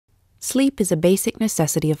Sleep is a basic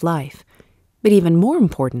necessity of life, but even more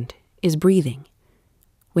important is breathing.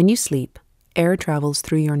 When you sleep, air travels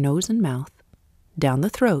through your nose and mouth, down the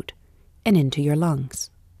throat, and into your lungs.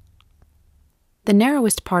 The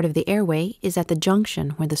narrowest part of the airway is at the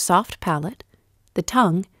junction where the soft palate, the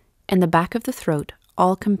tongue, and the back of the throat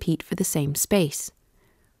all compete for the same space.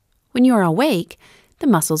 When you are awake, the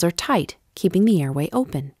muscles are tight, keeping the airway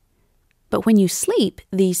open. But when you sleep,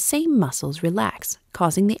 these same muscles relax,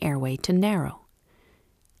 causing the airway to narrow.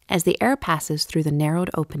 As the air passes through the narrowed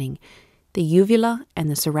opening, the uvula and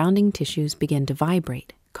the surrounding tissues begin to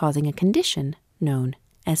vibrate, causing a condition known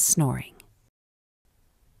as snoring.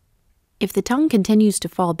 If the tongue continues to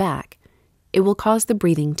fall back, it will cause the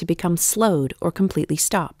breathing to become slowed or completely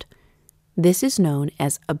stopped. This is known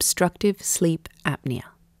as obstructive sleep apnea.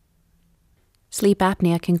 Sleep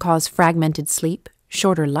apnea can cause fragmented sleep,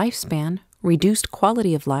 shorter lifespan, reduced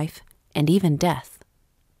quality of life, and even death.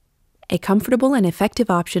 A comfortable and effective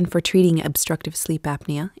option for treating obstructive sleep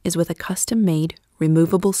apnea is with a custom-made,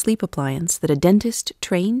 removable sleep appliance that a dentist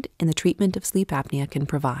trained in the treatment of sleep apnea can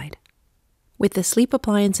provide. With the sleep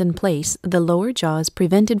appliance in place, the lower jaw is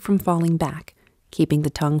prevented from falling back, keeping the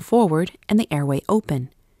tongue forward and the airway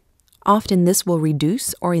open. Often this will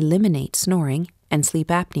reduce or eliminate snoring and sleep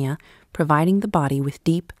apnea, providing the body with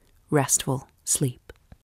deep, restful sleep.